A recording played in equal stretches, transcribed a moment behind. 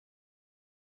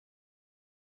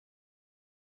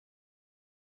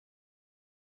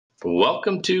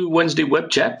Welcome to Wednesday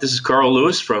Web Chat. This is Carl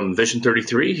Lewis from Vision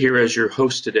 33 here as your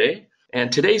host today.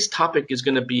 And today's topic is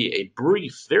going to be a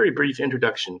brief, very brief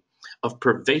introduction of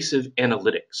pervasive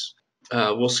analytics.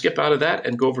 We'll skip out of that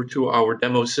and go over to our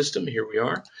demo system. Here we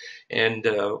are. And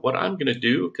what I'm going to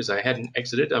do, because I hadn't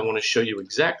exited, I want to show you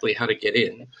exactly how to get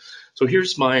in. So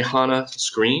here's my HANA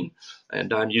screen,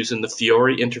 and I'm using the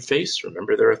Fiori interface.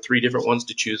 Remember, there are three different ones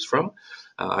to choose from.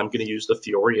 I'm going to use the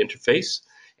Fiori interface.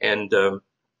 And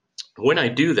when I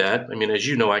do that, I mean, as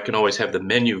you know, I can always have the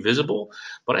menu visible,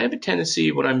 but I have a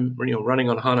tendency when I'm running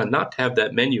on HANA not to have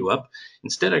that menu up.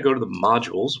 Instead, I go to the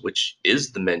modules, which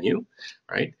is the menu,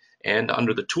 right? And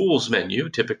under the tools menu,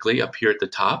 typically up here at the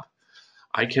top,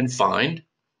 I can find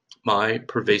my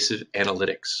pervasive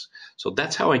analytics. So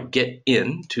that's how I get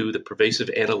into the pervasive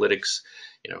analytics,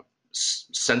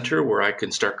 center where I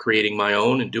can start creating my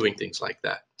own and doing things like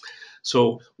that.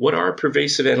 So what are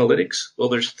pervasive analytics? Well,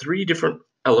 there's three different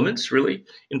elements really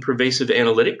in pervasive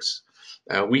analytics.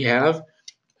 We have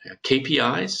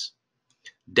KPIs,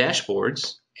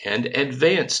 dashboards, and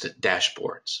advanced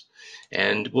dashboards.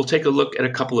 And we'll take a look at a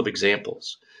couple of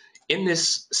examples. In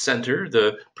this center,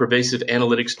 the Pervasive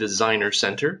Analytics Designer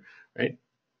Center, right?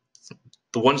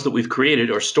 The ones that we've created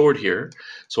are stored here.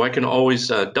 So I can always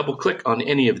double click on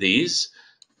any of these,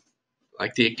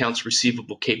 like the accounts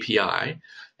receivable KPI.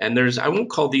 And I won't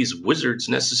call these wizards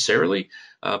necessarily,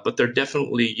 but they're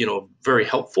definitely, very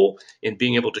helpful in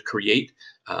being able to create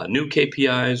new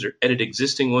KPIs or edit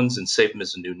existing ones and save them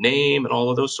as a new name and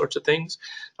all of those sorts of things.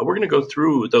 We're going to go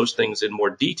through those things in more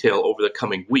detail over the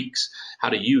coming weeks, how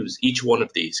to use each one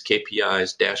of these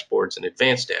KPIs, dashboards, and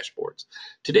advanced dashboards.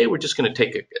 Today, we're just going to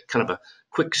take a kind of a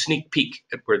quick sneak peek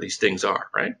at where these things are,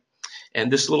 right?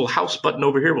 And this little house button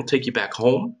over here will take you back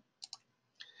home.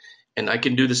 And I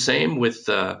can do the same with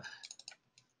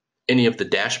any of the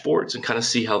dashboards and kind of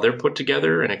see how they're put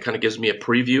together, and it kind of gives me a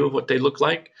preview of what they look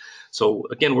like. So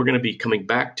again, we're going to be coming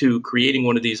back to creating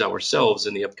one of these ourselves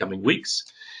in the upcoming weeks.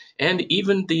 And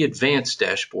even the advanced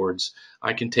dashboards,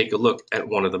 I can take a look at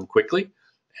one of them quickly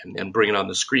and bring it on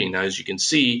the screen. Now, as you can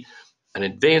see, an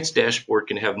advanced dashboard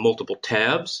can have multiple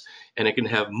tabs, and it can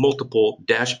have multiple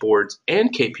dashboards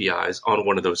and KPIs on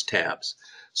one of those tabs.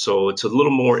 So it's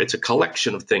it's a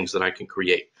collection of things that I can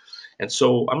create. And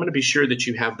so I'm going to be sure that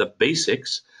you have the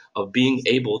basics of being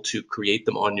able to create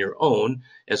them on your own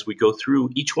as we go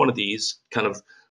through each one of these kind of